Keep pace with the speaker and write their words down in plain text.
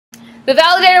The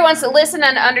validator wants to listen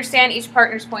and understand each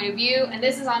partner's point of view, and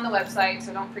this is on the website,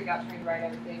 so don't freak out trying to write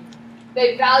everything.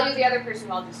 They value the other person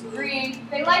while disagreeing.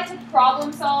 They like to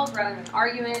problem solve rather than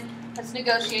argument. Let's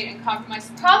negotiate and compromise.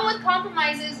 The problem with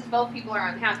compromises is both people are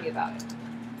unhappy about it.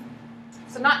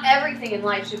 So not everything in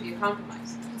life should be a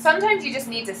compromise. Sometimes you just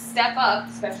need to step up,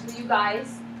 especially you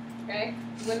guys. Okay?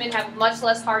 Women have much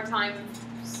less hard time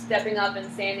stepping up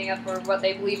and standing up for what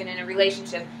they believe in a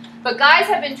relationship. But guys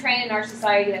have been trained in our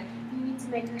society that you need to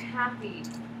make her happy.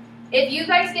 If you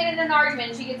guys get in an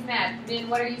argument and she gets mad, then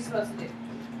what are you supposed to do?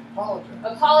 Apologize.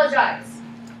 Apologize.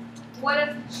 What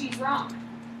if she's wrong?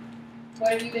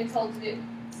 What have you been told to do?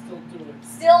 Still do it.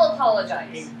 Still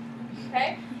apologize.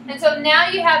 Okay? And so now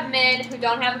you have men who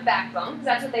don't have a backbone, because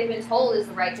that's what they've been told is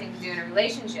the right thing to do in a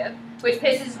relationship, which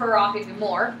pisses her off even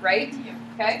more, right? Yeah.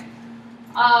 Okay?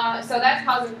 So that's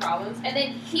causing problems. And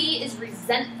then he is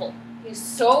resentful. He's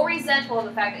so resentful of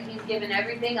the fact that he's given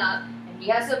everything up, and he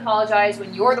has to apologize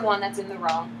when you're the one that's in the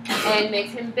wrong, and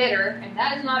makes him bitter, and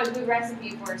that is not a good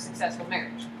recipe for a successful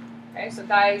marriage. Okay? So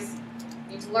guys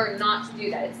need to learn not to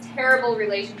do that. It's terrible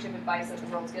relationship advice that the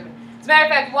world's given. As a matter of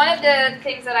fact, one of the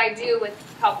things that I do with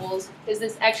couples is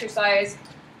this exercise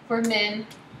for men.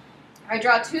 I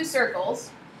draw two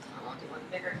circles. I won't do one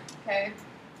bigger. Okay?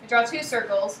 I draw two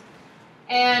circles,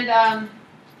 and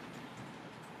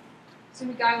does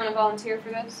any guy want to volunteer for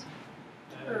this?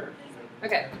 Sure.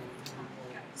 Okay.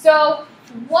 So,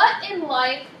 what in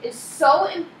life is so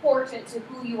important to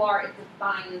who you are, it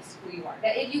defines who you are.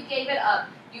 That if you gave it up,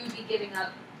 you would be giving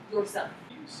up yourself.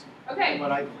 Okay.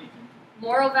 What I believe in.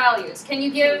 Moral values. Can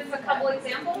you give a couple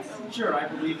examples? Sure, I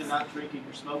believe in not drinking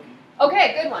or smoking.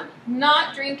 Okay, good one.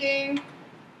 Not drinking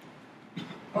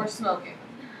or smoking.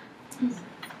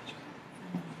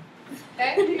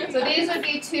 Okay? So these would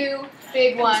be two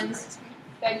big ones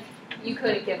that you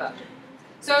couldn't give up.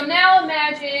 So now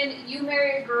imagine you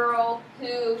marry a girl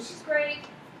who, she's great,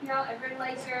 you know, everybody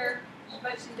likes her,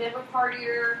 but she's a bit of a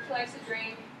partier, she likes to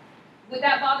drink. Would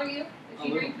that bother you if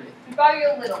you drink? It would bother you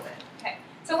a little bit. Okay.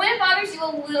 So when it bothers you a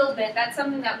little bit, that's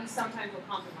something that we sometimes will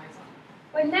compromise on.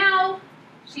 But now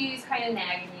she's kind of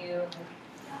nagging you.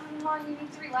 Like, come on, you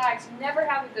need to relax. You never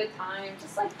have a good time.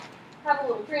 Just like have a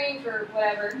little drink or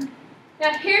whatever.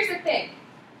 Now here's the thing.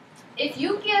 If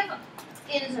you give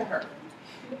in to her,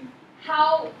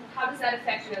 how does that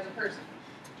affect you as a person?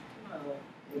 Well,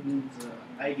 it means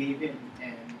I gave in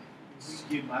and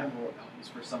skewed my moral values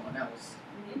for someone else.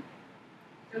 Mm-hmm.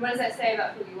 And what does that say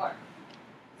about who you are?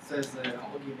 It says that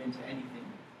I'll give in to anything,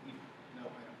 even though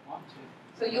I don't want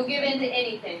to. So you'll give in to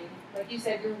anything. Like you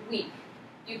said, you're weak.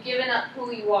 You've given up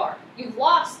who you are. You've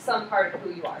lost some part of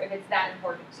who you are, if it's that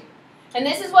important to you. And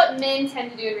this is what men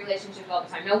tend to do in relationships all the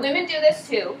time. Now, women do this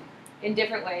too, in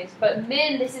different ways, but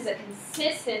men, this is a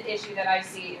consistent issue that I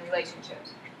see in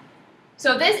relationships.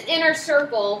 So this inner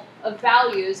circle of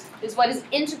values is what is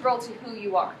integral to who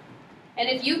you are. And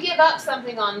if you give up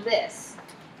something on this,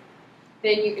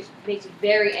 then it makes you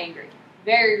very angry,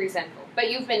 very resentful.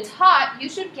 But you've been taught you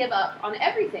should give up on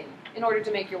everything in order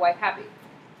to make your wife happy.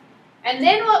 And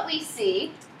then what we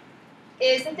see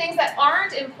is the things that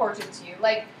aren't important to you,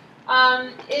 like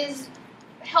is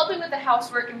helping with the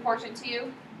housework important to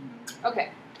you? Okay,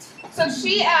 so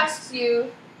she asks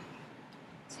you,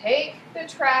 take the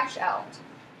trash out.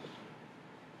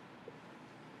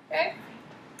 Okay?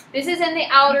 This is in the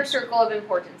outer circle of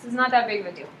importance. It's not that big of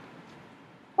a deal.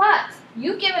 But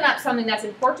you've given up something that's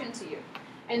important to you.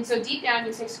 And so deep down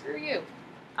you say, screw you.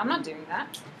 I'm not doing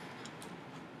that.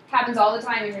 Happens all the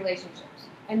time in relationships.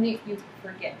 And you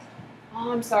forget.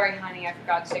 Oh, I'm sorry, honey, I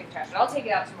forgot to take the trash out. I'll take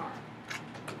it out tomorrow.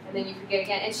 And then you forget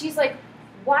again. And she's like,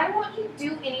 why won't he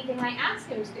do anything I ask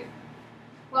him to do?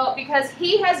 Well, because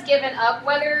he has given up,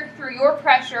 whether through your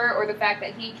pressure or the fact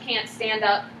that he can't stand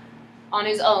up on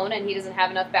his own and he doesn't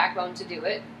have enough backbone to do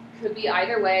it. Could be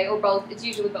either way or both. It's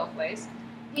usually both ways.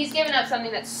 He's given up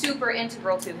something that's super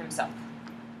integral to himself.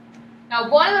 Now,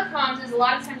 one of the problems is a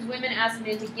lot of times women ask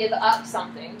men to give up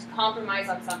something, to compromise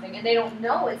on something, and they don't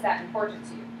know it's that important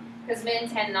to you. Because men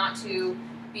tend not to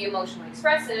be emotionally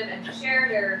expressive and to share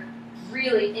their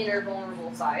really inner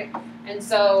vulnerable side. And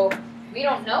so we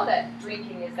don't know that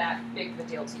drinking is that big of a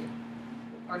deal to you.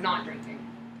 Or not drinking,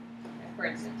 for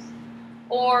instance.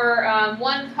 Or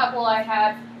one couple I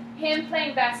had, him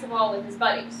playing basketball with his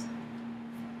buddies.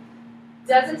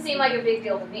 Doesn't seem like a big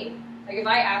deal to me. Like if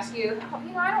I ask you, oh,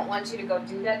 you know, I don't want you to go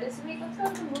do that this week. Let's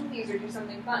go to the movies or do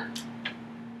something fun.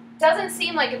 Doesn't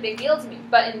seem like a big deal to me.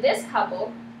 But in this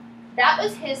couple, that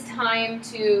was his time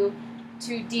to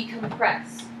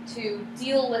decompress, to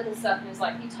deal with the stuff in his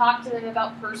life. He talked to them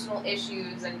about personal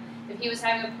issues, and if he was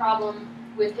having a problem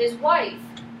with his wife,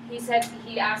 he said,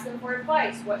 he asked them for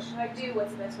advice. What should I do?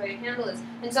 What's the best way to handle this?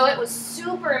 And so it was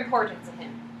super important to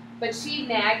him. But she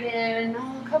nagged him,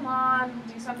 no, come on,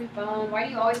 do something fun. Why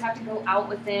do you always have to go out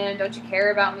with them? Don't you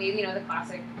care about me? You know, the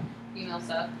classic female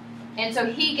stuff. And so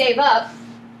he gave up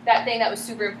that thing that was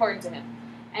super important to him.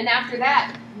 And after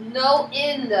that, no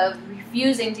end of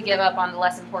refusing to give up on the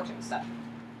less important stuff.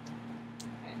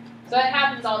 Okay. So that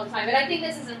happens all the time. And I think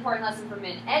this is an important lesson for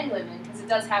men and women because it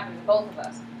does happen to both of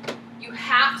us. You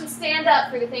have to stand up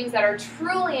for the things that are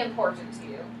truly important to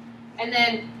you and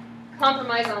then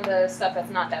compromise on the stuff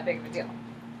that's not that big of a deal.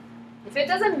 If it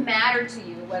doesn't matter to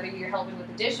you whether you're helping with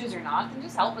the dishes or not, then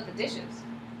just help with the dishes.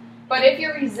 But if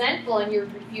you're resentful and you're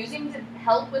refusing to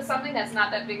help with something that's not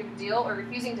that big of a deal or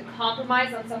refusing to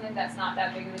compromise on something that's not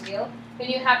that big of a deal, then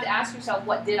you have to ask yourself,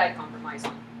 what did I compromise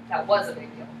on? That was a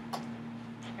big deal.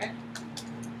 Okay?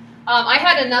 I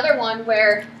had another one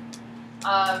where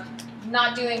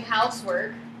not doing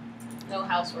housework, no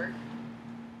housework,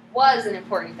 was an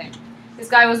important thing. This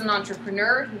guy was an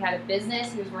entrepreneur. He had a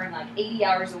business. He was working like 80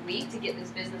 hours a week to get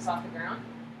this business off the ground.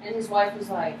 And his wife was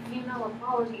like, female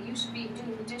equality, you should be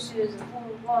doing the dishes and blah,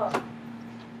 blah, blah.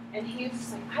 And he was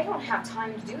just like, I don't have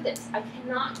time to do this. I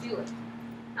cannot do it.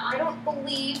 Now, I don't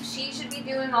believe she should be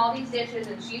doing all these dishes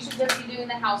and she should just be doing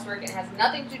the housework. It has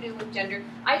nothing to do with gender.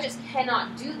 I just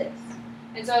cannot do this.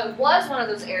 And so it was one of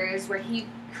those areas where he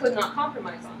could not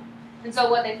compromise on. And so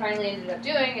what they finally ended up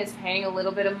doing is paying a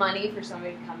little bit of money for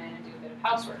somebody to come in and do a bit of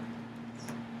housework.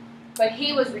 But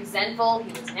he was resentful,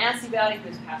 he was nasty about it, he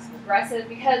was passive aggressive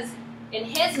because in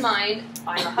his mind,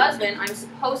 I'm a husband, I'm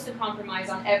supposed to compromise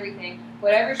on everything.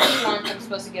 Whatever she wants, I'm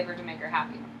supposed to give her to make her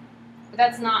happy. But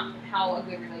that's not how a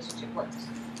good relationship works.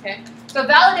 Okay? So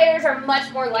validators are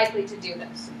much more likely to do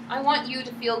this. I want you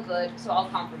to feel good, so I'll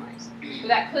compromise. But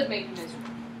that could make you miserable.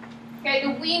 Okay,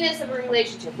 the we-ness of a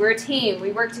relationship. We're a team,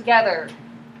 we work together.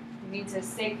 We need to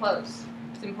stay close.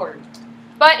 It's important.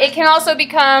 But it can also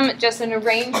become just an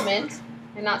arrangement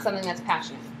and not something that's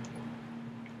passionate.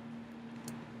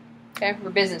 Okay, we're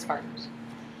business partners.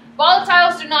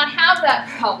 Volatiles do not have that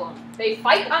problem. They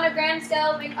fight on a grand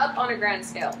scale, make up on a grand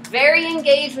scale. Very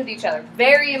engaged with each other,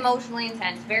 very emotionally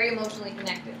intense, very emotionally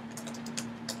connected.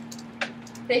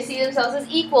 They see themselves as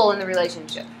equal in the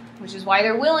relationship, which is why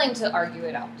they're willing to argue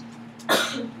it out.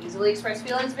 Easily express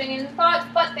feelings, opinions, and thoughts,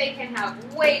 but they can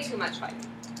have way too much fighting.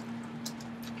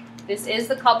 This is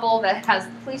the couple that has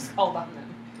the police called on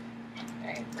them.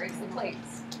 Okay, breaks the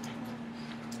plates.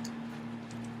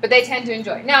 But they tend to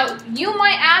enjoy it. Now, you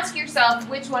might ask yourself,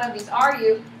 which one of these are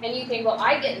you? And you think, well,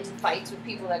 I get into fights with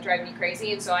people that drive me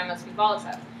crazy, and so I must be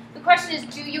volatile. The question is,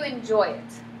 do you enjoy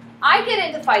it? I get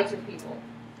into fights with people.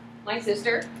 My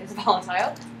sister is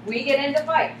volatile. We get into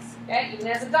fights. Okay? Even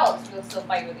as adults, we'll still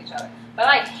fight with each other. But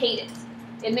I hate it.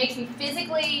 It makes me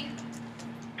physically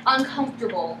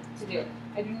uncomfortable to do it.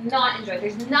 I do not enjoy it.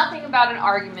 There's nothing about an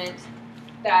argument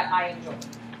that I enjoy.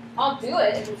 I'll do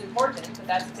it if it's important, but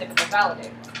that's a typical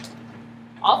validator.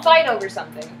 I'll fight over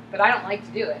something, but I don't like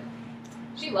to do it.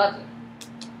 She loves it.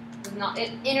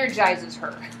 It energizes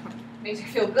her. Makes her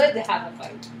feel good to have a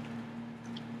fight.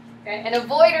 Okay? An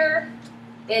avoider,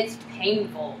 it's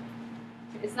painful.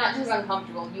 It's not just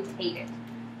uncomfortable, you hate it.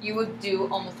 You would do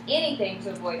almost anything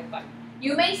to avoid a fight.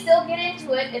 You may still get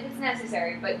into it if it's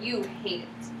necessary, but you hate it.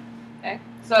 Okay?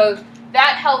 So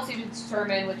that helps you to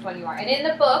determine which one you are. And in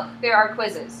the book, there are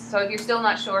quizzes. So if you're still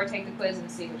not sure, take the quiz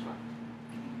and see which one.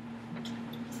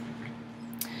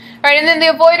 All right, and then the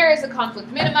avoider is the conflict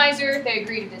minimizer. They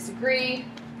agree to disagree.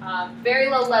 Very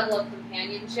low level of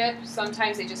companionship.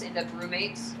 Sometimes they just end up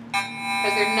roommates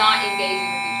because they're not engaging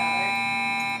with each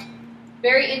other.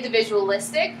 Very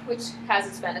individualistic, which has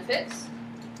its benefits.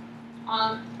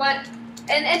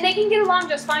 And they can get along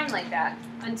just fine like that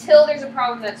until there's a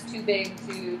problem that's too big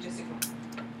to just ignore.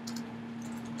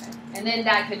 Okay. And then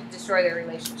that could destroy their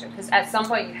relationship because at some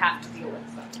point you have to deal with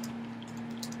stuff.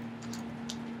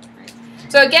 Right.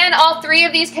 So again, all three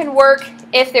of these can work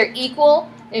if they're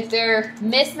equal. If they're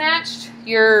mismatched,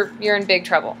 you're in big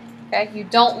trouble. Okay? You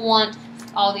don't want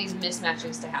all these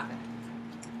mismatches to happen.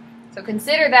 So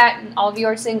consider that, and all of you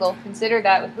are single, consider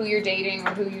that with who you're dating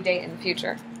or who you date in the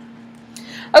future.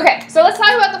 Okay, so let's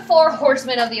talk about the 4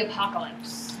 horsemen of the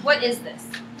apocalypse. What is this?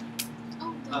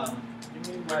 You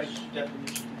mean like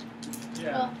definition?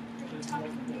 Yeah.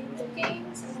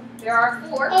 Games. There are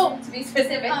 4, to be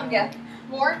specific. Yeah.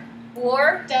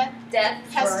 War, death,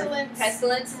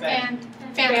 pestilence, and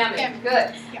famine.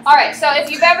 Good. Yes. All right, so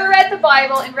if you've ever read the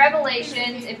Bible, in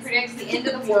Revelations, it predicts the end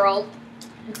of the world,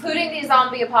 including the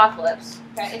zombie apocalypse.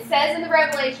 Okay? It says in the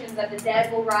Revelations that the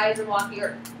dead will rise and walk the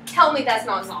earth. Tell me that's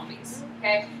not zombies.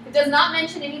 Okay? The It does not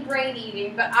mention any brain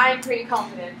eating, but I'm pretty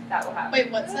confident that will happen.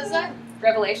 Wait, what says that?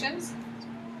 Revelations.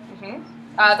 The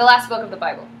last book of the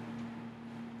Bible.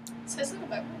 It says in the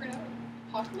Bible we're gonna have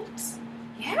apocalypse?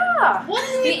 Yeah.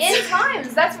 What? The end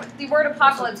times. That's what the word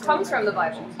apocalypse comes from, the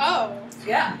Bible. Oh,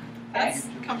 Yeah. that's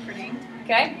comforting.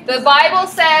 Okay. The Bible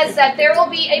says that there will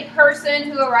be a person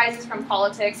who arises from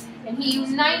politics and he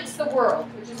unites the world,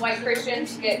 which is why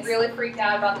Christians get really freaked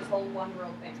out about this whole one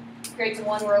world thing. Creates a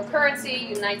one world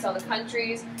currency, unites all the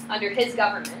countries under his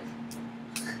government.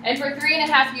 And for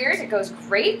 3.5 years it goes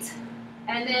great.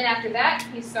 And then after that,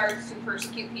 he starts to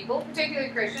persecute people, particularly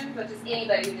Christians, but just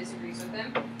anybody who disagrees with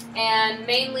him, and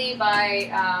mainly by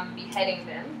beheading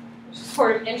them, which is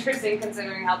sort of interesting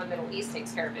considering how the Middle East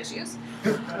takes care of issues.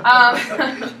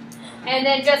 And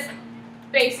then just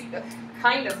basically,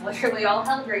 kind of literally, all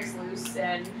hell breaks loose,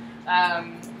 and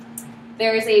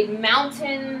there is a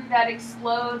mountain that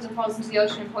explodes and falls into the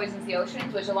ocean and poisons the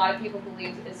oceans, which a lot of people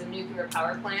believe is a nuclear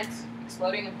power plant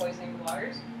exploding and poisoning the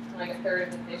waters. Like 1/3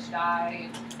 of the fish die.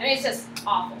 I mean, it's just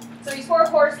awful. So these 4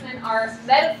 horsemen are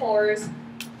metaphors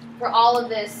for all of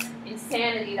this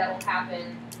insanity that will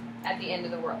happen at the end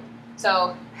of the world.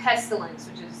 So pestilence,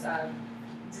 which is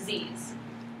disease,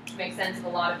 which makes sense if a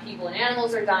lot of people and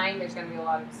animals are dying, there's going to be a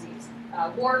lot of disease.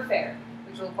 Warfare,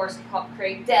 which will of course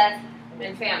create death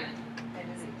and famine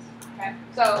and disease. Okay?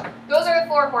 So those are the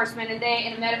 4 horsemen, and they,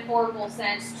 in a metaphorical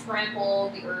sense, trample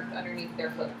the earth underneath their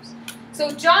hooves. So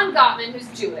John Gottman, who's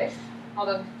Jewish,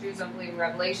 although Jews don't believe in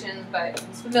Revelations, but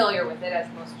he's familiar with it, as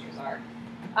most Jews are,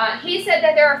 he said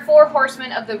that there are 4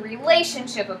 horsemen of the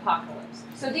relationship apocalypse.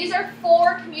 So these are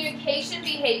 4 communication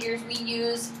behaviors we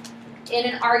use in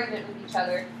an argument with each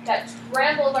other that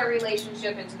tramples our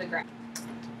relationship into the ground.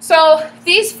 So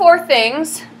these 4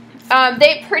 things,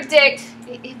 they predict,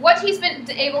 what he's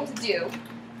been able to do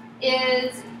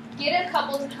is get a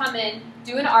couple to come in,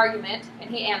 do an argument, and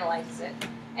he analyzes it.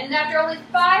 And after only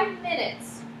 5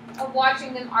 minutes of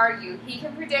watching them argue, he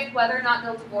can predict whether or not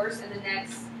they'll divorce in the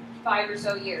next 5 or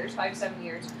so years, 5 to 7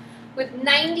 years, with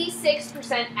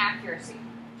 96% accuracy,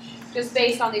 just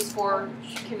based on these 4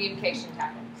 communication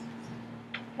tactics.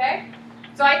 Okay?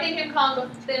 So I think him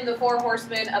calling them the 4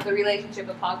 horsemen of the relationship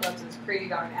apocalypse is pretty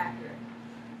darn accurate.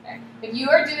 Okay? If you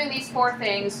are doing these 4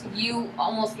 things, you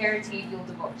almost guaranteed you'll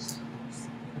divorce,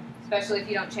 especially if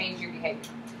you don't change your behavior.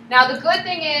 Now, the good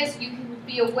thing is you can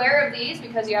be aware of these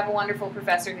because you have a wonderful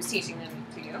professor who's teaching them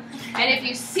to you. And if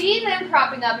you see them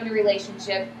propping up in a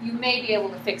relationship, you may be able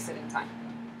to fix it in time.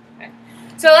 Okay?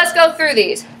 So let's go through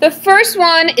these. The first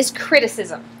one is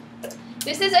criticism.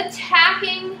 This is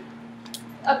attacking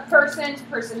a person's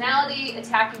personality,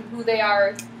 attacking who they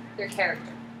are, their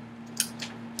character.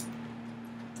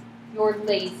 You're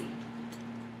lazy.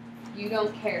 You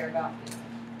don't care about me.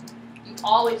 You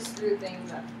always screw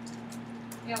things up.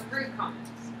 You know, rude comments.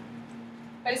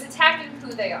 But it's attacking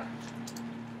who they are.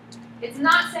 It's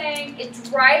not saying, it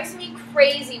drives me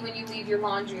crazy when you leave your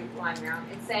laundry lying around.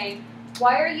 It's saying,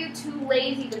 why are you too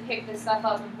lazy to pick this stuff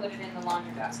up and put it in the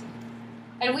laundry basket?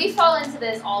 And we fall into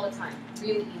this all the time,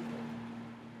 really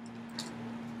easily.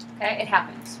 Okay, it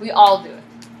happens. We all do it.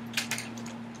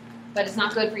 But it's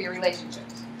not good for your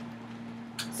relationships.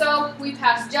 So we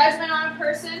pass judgment on a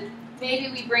person. Maybe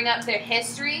we bring up their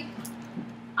history.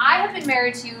 I have been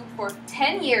married to you for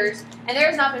 10 years, and there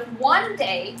has not been one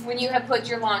day when you have put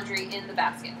your laundry in the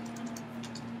basket.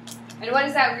 And what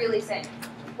is that really saying?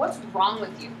 What's wrong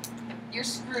with you? You're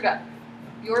screwed up.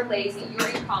 You're lazy. You're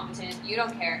incompetent. You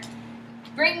don't care.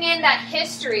 Bringing in that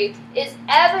history is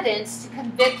evidence to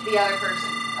convict the other person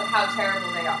of how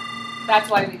terrible they are. That's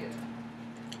why we do it.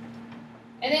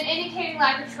 And then indicating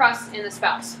lack of trust in the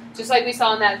spouse. Just like we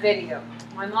saw in that video.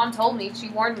 My mom told me, she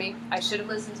warned me, I should have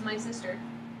listened to my sister.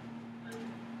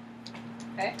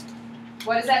 Okay?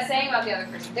 What is that saying about the other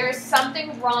person? There is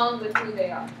something wrong with who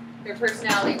they are, their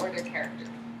personality or their character.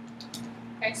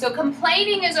 Okay, so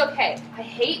complaining is okay. I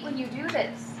hate when you do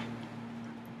this.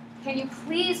 Can you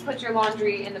please put your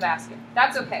laundry in the basket?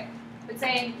 That's okay. But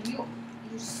saying, you're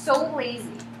so lazy.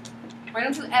 Why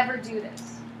don't you ever do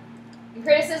this? And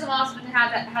criticism often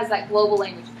has that global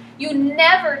language. You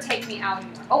never take me out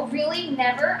anymore. Oh, really?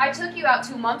 Never? I took you out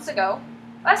 2 months ago.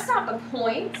 That's not the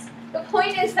point. The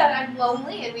point is that I'm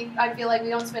lonely and I feel like we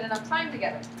don't spend enough time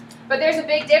together. But there's a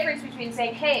big difference between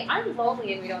saying, hey, I'm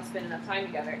lonely and we don't spend enough time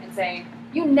together, and saying,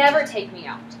 you never take me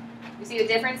out. You see the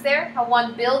difference there? How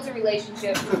one builds a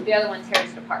relationship, the other one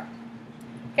tears it apart.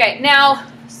 Okay, now,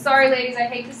 sorry ladies, I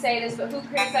hate to say this, but who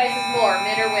criticizes more,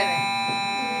 men or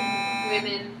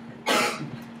women? Women.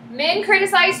 Men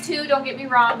criticize too, don't get me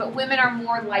wrong, but women are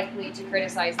more likely to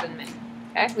criticize than men.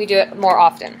 Okay, we do it more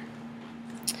often.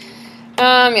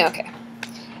 Yeah, okay.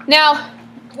 Now,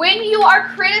 when you are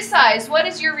criticized, what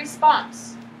is your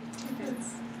response?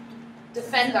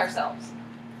 Defend ourselves.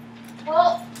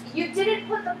 Well, you didn't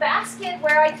put the basket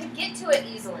where I could get to it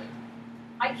easily.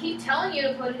 I keep telling you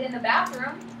to put it in the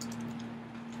bathroom.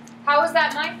 How is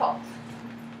that my fault?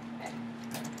 Okay.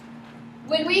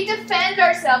 When we defend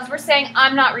ourselves, we're saying,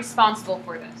 I'm not responsible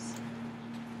for this.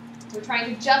 We're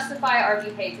trying to justify our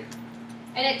behavior.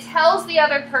 And it tells the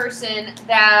other person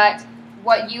that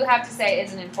what you have to say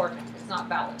isn't important. It's not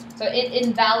valid. So it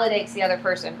invalidates the other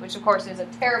person, which of course is a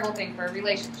terrible thing for a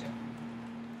relationship.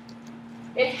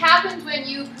 It happens when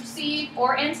you perceive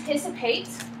or anticipate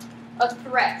a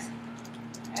threat.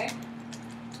 Okay?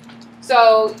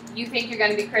 So you think you're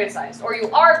going to be criticized, or you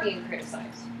are being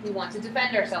criticized. We want to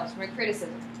defend ourselves from a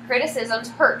criticism. Criticisms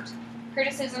hurt.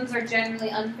 Criticisms are generally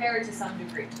unfair to some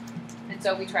degree. And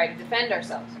so we try to defend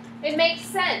ourselves. It makes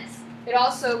sense. It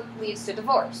also leads to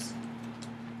divorce.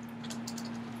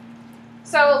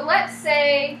 So let's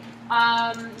say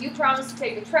you promised to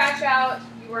take the trash out.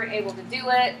 You weren't able to do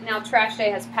it. Now trash day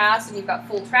has passed and you've got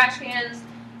full trash cans.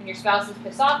 And your spouse is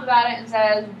pissed off about it and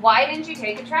says, why didn't you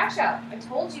take the trash out? I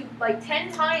told you like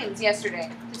 10 times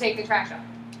yesterday to take the trash out.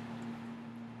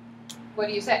 What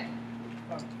do you say?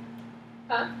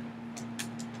 Huh?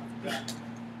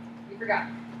 You forgot.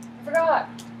 I forgot.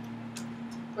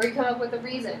 Or you come up with a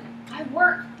reason. I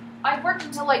worked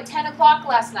until like 10 o'clock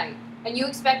last night, and you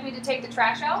expect me to take the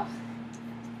trash out?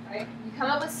 Right? You come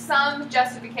up with some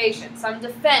justification, some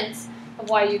defense of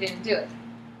why you didn't do it.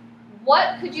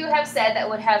 What could you have said that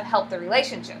would have helped the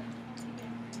relationship?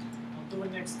 I'll do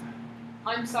it next time.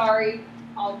 I'm sorry.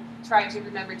 I'll try to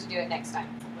remember to do it next time.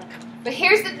 But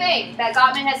here's the thing that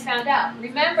Gottman has found out.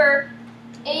 Remember,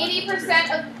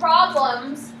 80% of the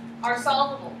problems are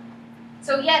solvable.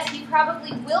 So yes, he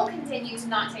probably will continue to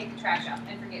not take the trash out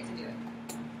and forget to do it.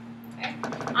 Okay?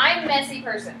 I'm a messy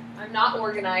person. I'm not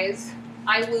organized.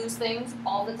 I lose things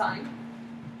all the time.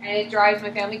 And it drives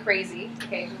my family crazy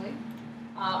occasionally.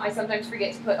 I sometimes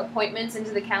forget to put appointments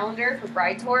into the calendar for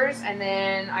bride tours, and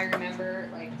then I remember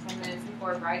like 10 minutes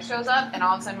before a bride shows up, and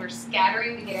all of a sudden we're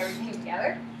scattering to get everything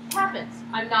together. It happens.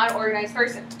 I'm not an organized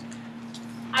person.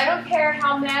 I don't care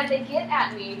how mad they get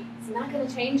at me. It's not going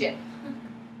to change it.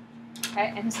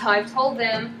 Okay? And so I've told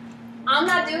them, I'm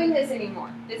not doing this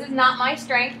anymore. This is not my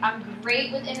strength. I'm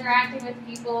great with interacting with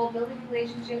people, building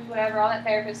relationships, whatever, all that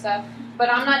therapist stuff,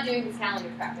 but I'm not doing this calendar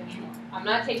crap anymore. I'm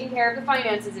not taking care of the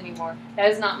finances anymore. That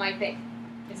is not my thing.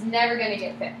 It's never going to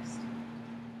get fixed.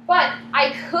 But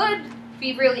I could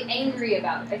be really angry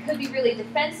about it. I could be really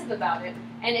defensive about it,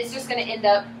 and it's just going to end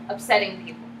up upsetting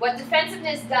people. What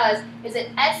defensiveness does is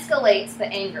it escalates the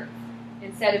anger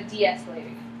instead of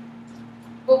de-escalating it.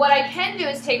 But what I can do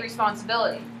is take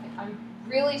responsibility. I'm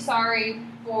really sorry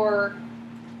for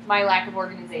my lack of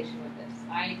organization with this.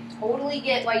 I totally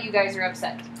get why you guys are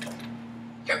upset.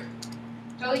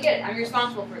 Totally get it. I'm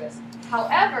responsible for this.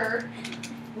 However,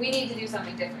 we need to do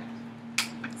something different.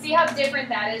 See how different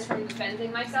that is from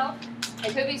defending myself? I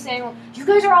could be saying, well, you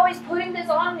guys are always putting this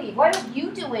on me. Why don't you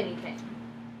do anything?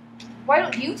 Why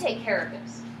don't you take care of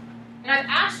this? And I've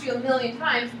asked you a million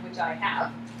times, which I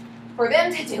have, for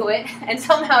them to do it, and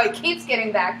somehow it keeps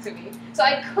getting back to me. So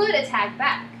I could attack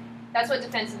back. That's what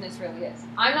defensiveness really is.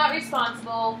 I'm not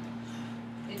responsible.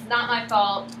 It's not my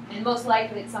fault. And most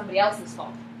likely it's somebody else's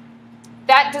fault.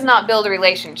 That does not build a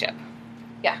relationship.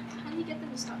 Yeah? How do you get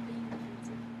them to stop being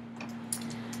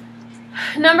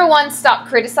defensive? Number one, stop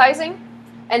criticizing,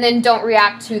 and then don't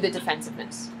react to the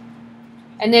defensiveness.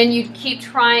 And then you keep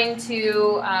trying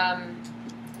to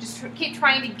keep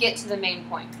trying to get to the main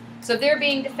point. So if they're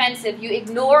being defensive, you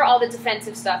ignore all the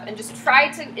defensive stuff and just try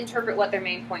to interpret what their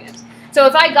main point is. So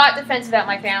if I got defensive at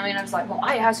my family and I was like, well,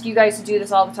 I ask you guys to do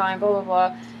this all the time, blah, blah,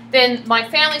 blah, then my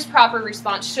family's proper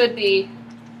response should be,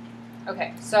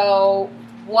 okay, so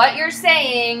what you're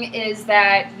saying is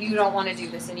that you don't want to do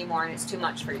this anymore and it's too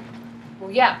much for you.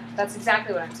 Well, yeah, that's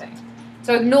exactly what I'm saying.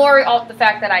 So ignore all the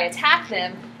fact that I attack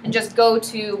them and just go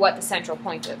to what the central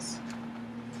point is.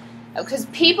 Because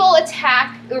people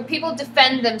attack, or people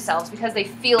defend themselves because they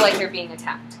feel like they're being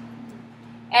attacked.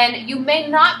 And you may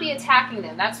not be attacking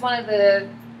them. That's one of the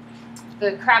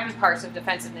crappy parts of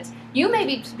defensiveness. You may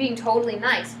be being totally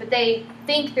nice, but they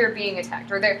think they're being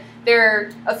attacked, or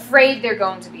they're afraid they're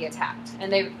going to be attacked, and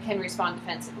they can respond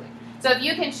defensively. So if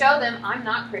you can show them, I'm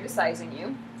not criticizing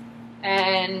you,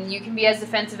 and you can be as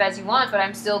defensive as you want, but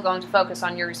I'm still going to focus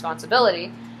on your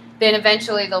responsibility, then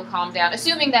eventually they'll calm down,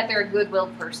 assuming that they're a goodwill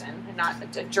person and not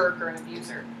a jerk or an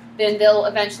abuser. Then they'll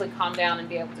eventually calm down and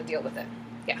be able to deal with it.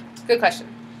 Yeah, good question.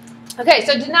 Okay,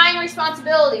 so denying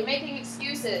responsibility, making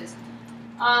excuses,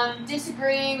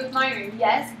 disagreeing with minor.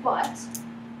 Yes, but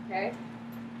Okay?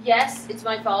 Yes, it's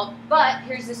my fault, but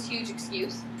here's this huge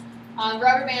excuse.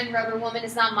 Rubber band, rubber woman,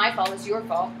 it's not my fault, it's your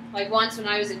fault. Like once when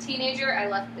I was a teenager, I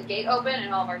left the gate open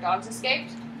and all of our dogs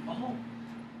escaped. Oh.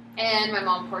 And my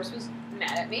mom, of course, was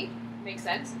mad at me. Makes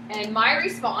sense. And my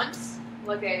response,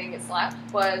 luckily I didn't get slapped,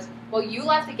 was, well, you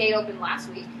left the gate open last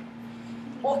week.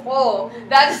 Oh,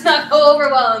 that does not go over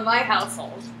well in my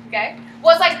household. Okay?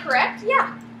 Was I correct?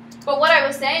 Yeah. But what I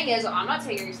was saying is, I'm not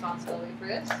taking responsibility for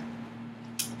this.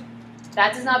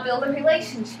 That does not build a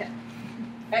relationship.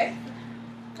 Okay?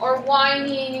 Or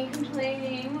whining and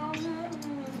complaining.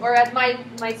 Or as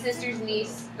my sister's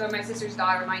niece, or my sister's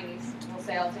daughter, my niece, will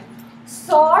say all the time,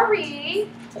 sorry.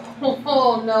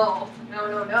 Oh, no.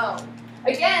 No.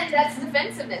 Again, that's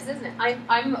defensiveness, isn't it?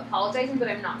 I'm apologizing, but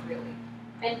I'm not really.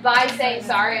 And by saying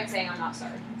sorry, I'm saying I'm not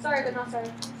sorry. Sorry, but not sorry.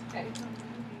 Okay.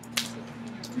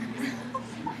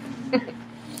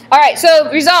 All right, so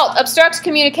result, obstructs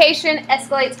communication,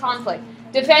 escalates conflict.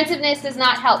 Defensiveness does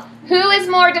not help. Who is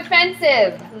more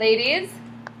defensive, ladies?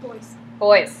 Boys.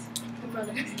 Boys.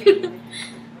 Brothers.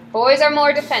 Boys are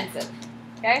more defensive,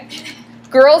 okay?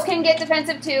 Girls can get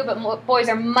defensive too, but boys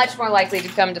are much more likely to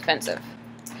become defensive.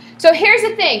 So here's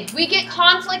the thing. We get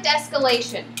conflict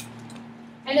escalation,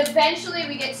 and eventually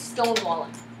we get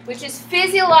stonewalling, which is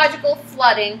physiological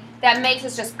flooding that makes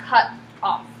us just cut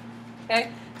off, okay?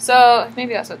 So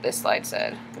maybe that's what this slide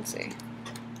said. Let's see.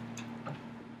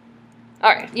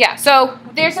 All right, yeah, so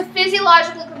there's a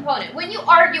physiological component. When you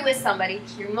argue with somebody,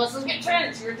 your muscles get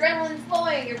tense, your adrenaline's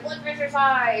flowing, your blood pressure's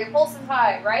high, your pulse is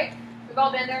high, right? We've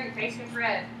all been there, your face gets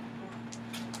red.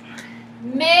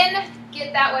 Men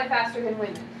get that way faster than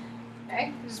women,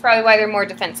 okay? This is probably why they're more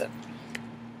defensive.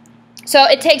 So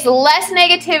it takes less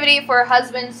negativity for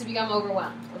husbands to become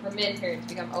overwhelmed, or for men, period, to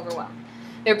become overwhelmed.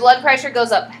 Their blood pressure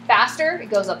goes up faster,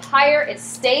 it goes up higher, it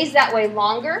stays that way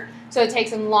longer, so it takes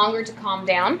them longer to calm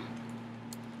down.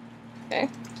 Okay.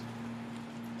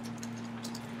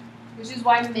 Which is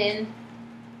why men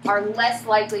are less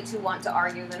likely to want to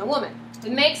argue than a woman.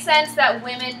 It makes sense that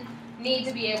women need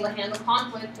to be able to handle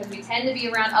conflict because we tend to be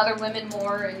around other women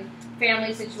more in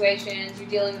family situations. You're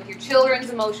dealing with your children's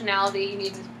emotionality. You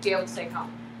need to be able to stay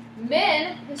calm.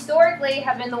 Men, historically,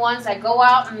 have been the ones that go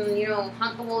out and,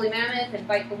 hunt the woolly mammoth and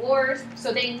fight the wars.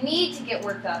 So they need to get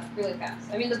worked up really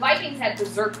fast. I mean, the Vikings had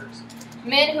berserkers.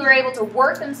 Men who were able to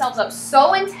work themselves up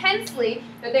so intensely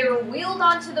that they were wheeled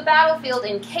onto the battlefield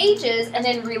in cages and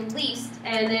then released,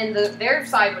 and then their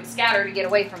side would scatter to get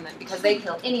away from them because they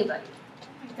kill anybody.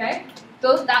 Okay?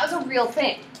 That was a real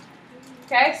thing.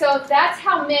 Okay? So that's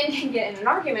how men can get in an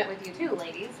argument with you too,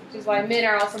 ladies, which is why men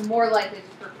are also more likely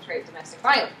to perpetrate domestic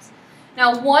violence.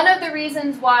 Now, one of the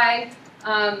reasons why,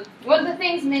 one of the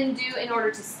things men do in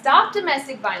order to stop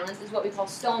domestic violence is what we call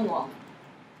stonewalling.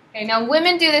 Okay, now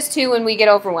women do this too when we get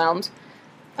overwhelmed.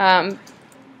 And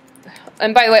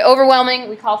by the way, overwhelming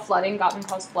we call flooding. Gottman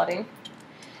calls flooding.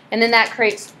 And then that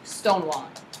creates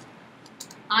stonewalling.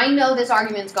 I know this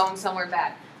argument's going somewhere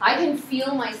bad. I can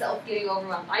feel myself getting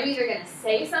overwhelmed. I'm either going to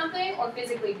say something or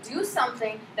physically do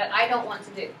something that I don't want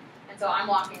to do. And so I'm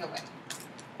walking away.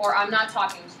 Or I'm not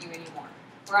talking to you anymore.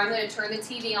 Or I'm going to turn the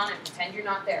TV on and pretend you're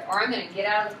not there. Or I'm going to get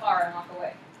out of the car and walk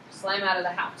away. Slam out of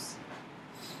the house.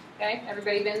 Okay,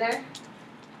 everybody been there?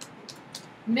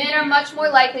 Men are much more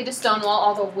likely to stonewall,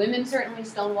 although women certainly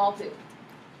stonewall too.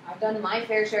 I've done my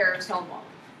fair share of stonewalling.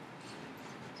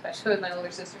 Especially with my older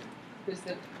sister, who's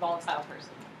the volatile person.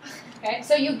 Okay,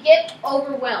 so you get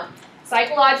overwhelmed,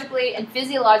 psychologically and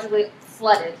physiologically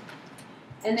flooded,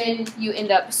 and then you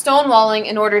end up stonewalling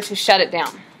in order to shut it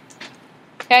down.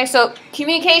 Okay, so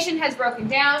communication has broken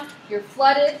down, you're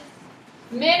flooded.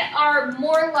 Men are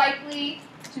more likely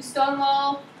to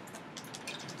stonewall.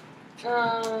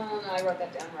 No, I wrote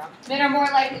that down wrong. Men are more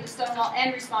likely to stonewall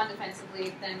and respond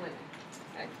defensively than women.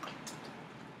 Okay.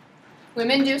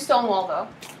 Women do stonewall though.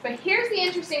 But here's the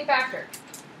interesting factor.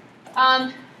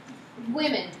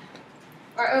 Women,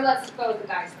 or let's go with the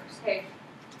guys first. Okay,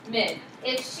 men.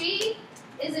 If she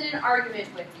is in an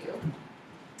argument with you,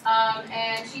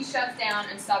 and she shuts down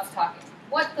and stops talking,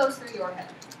 what goes through your head?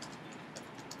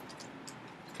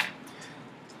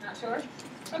 Not sure?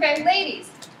 Okay,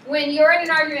 ladies. When you're in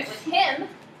an argument with him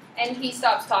and he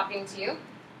stops talking to you,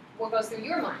 what goes through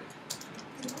your mind?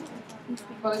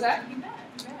 What was that?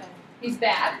 He's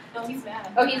bad. No, he's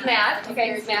mad. Oh, he's mad?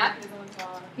 Okay, he's mad.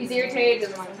 He's irritated,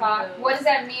 doesn't want to talk. What does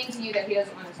that mean to you that he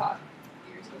doesn't want to talk?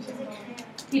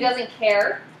 He doesn't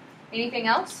care. Anything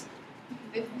else?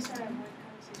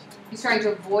 He's trying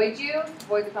to avoid you,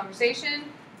 avoid the conversation.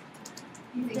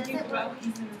 He's thinking about what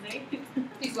he's going to say.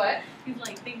 He's what? He's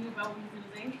like thinking about what he's going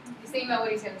to say. He's thinking about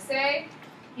what he's going to say.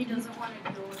 He doesn't want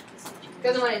to deal with the situation.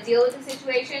 Doesn't want to deal with the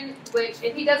situation, which,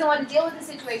 if he doesn't want to deal with the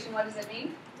situation, what does it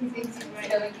mean? He thinks he's He right.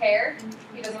 doesn't care.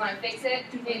 He doesn't want to fix it.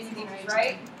 He thinks he's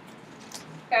right.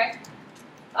 Okay.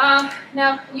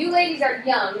 Now, you ladies are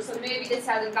young, so maybe this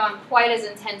hasn't gone quite as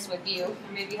intense with you.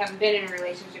 Maybe you haven't been in a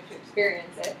relationship to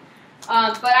experience it.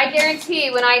 But I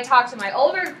guarantee when I talk to my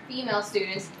older female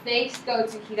students, they go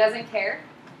to, he doesn't care.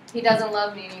 He doesn't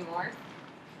love me anymore.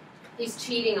 He's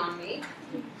cheating on me.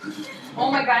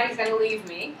 Oh my God, he's going to leave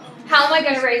me. How am I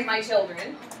going to raise my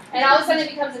children? And all of a sudden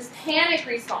it becomes this panic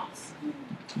response.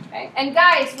 Okay? And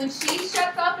guys, when she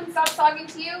shuts up and stops talking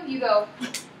to you, you go, oh,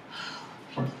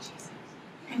 thank you, Jesus.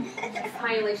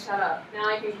 Finally shut up. Now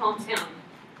I can calm down.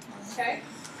 Okay?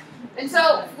 And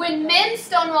so when men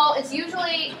stonewall, it's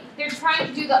usually they're trying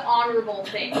to do the honorable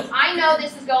thing. I know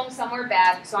this is going somewhere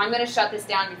bad, so I'm going to shut this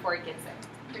down before it gets there.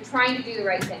 They're trying to do the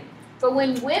right thing. But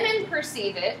when women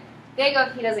perceive it, they go,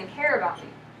 he doesn't care about me.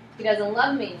 He doesn't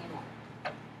love me anymore.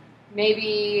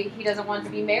 Maybe he doesn't want to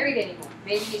be married anymore.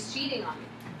 Maybe he's cheating on me.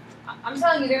 I'm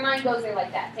telling you, their mind goes there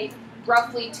like that. Take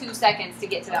roughly 2 seconds to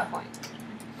get to that point.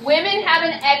 Women have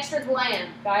an extra gland.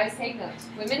 Guys, take notes.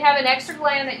 Women have an extra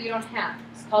gland that you don't have.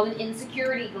 It's called an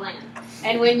insecurity gland.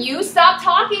 And when you stop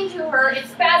talking to her, it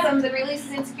spasms and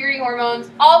releases insecurity hormones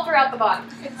all throughout the body.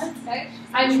 Okay?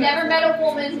 I've never met a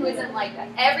woman who isn't like that.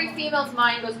 Every female's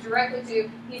mind goes directly to,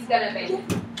 he's going to abandon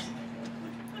me.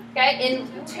 Okay?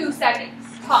 In 2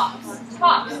 seconds. Tops.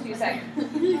 Tops 2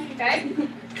 seconds. Okay?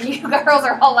 You girls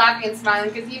are all laughing and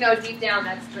smiling because you know deep down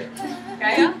that's true.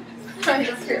 Okay?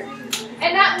 It's true.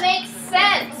 And that makes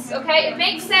sense. Okay? It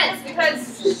makes sense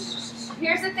because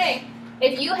here's the thing.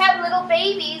 If you have little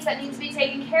babies that need to be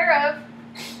taken care of,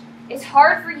 it's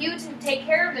hard for you to take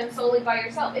care of them solely by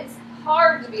yourself. It's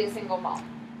hard to be a single mom.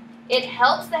 It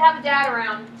helps to have a dad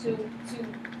around to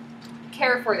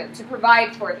care for them, to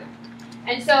provide for them.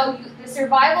 And so the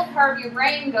survival part of your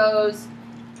brain goes,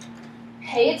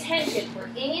 pay attention for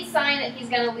any sign that he's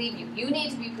going to leave you. You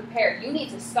need to be prepared. You need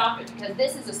to stop it because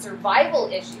this is a survival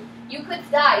issue. You could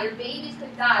die. Your babies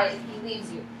could die if he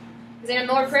leaves you. Because in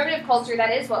a more primitive culture,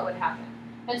 that is what would happen.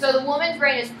 And so the woman's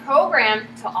brain is programmed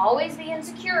to always be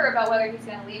insecure about whether he's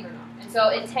going to leave or not. And so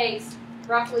it takes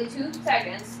roughly 2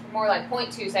 seconds, more like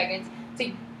 0.2 seconds,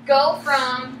 to go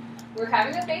from we're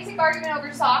having a basic argument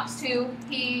over socks to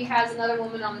he has another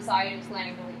woman on the side and is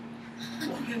planning to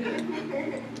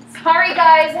leave. Sorry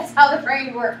guys, that's how the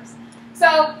brain works.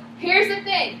 So here's the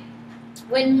thing.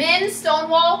 When men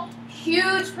stonewall,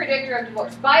 huge predictor of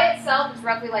divorce. By itself, it's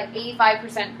roughly like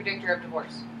 85% predictor of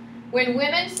divorce. When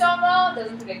women stonewall, it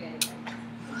doesn't predict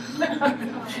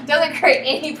anything. Doesn't create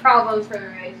any problems for the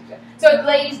relationship. So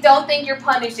ladies, don't think you're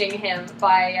punishing him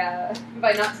by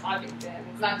not talking to him.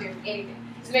 It's not doing anything.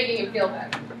 It's making him feel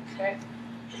better. Okay?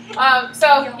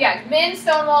 So yeah, men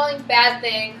stonewalling, bad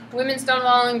thing. Women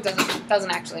stonewalling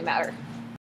doesn't actually matter.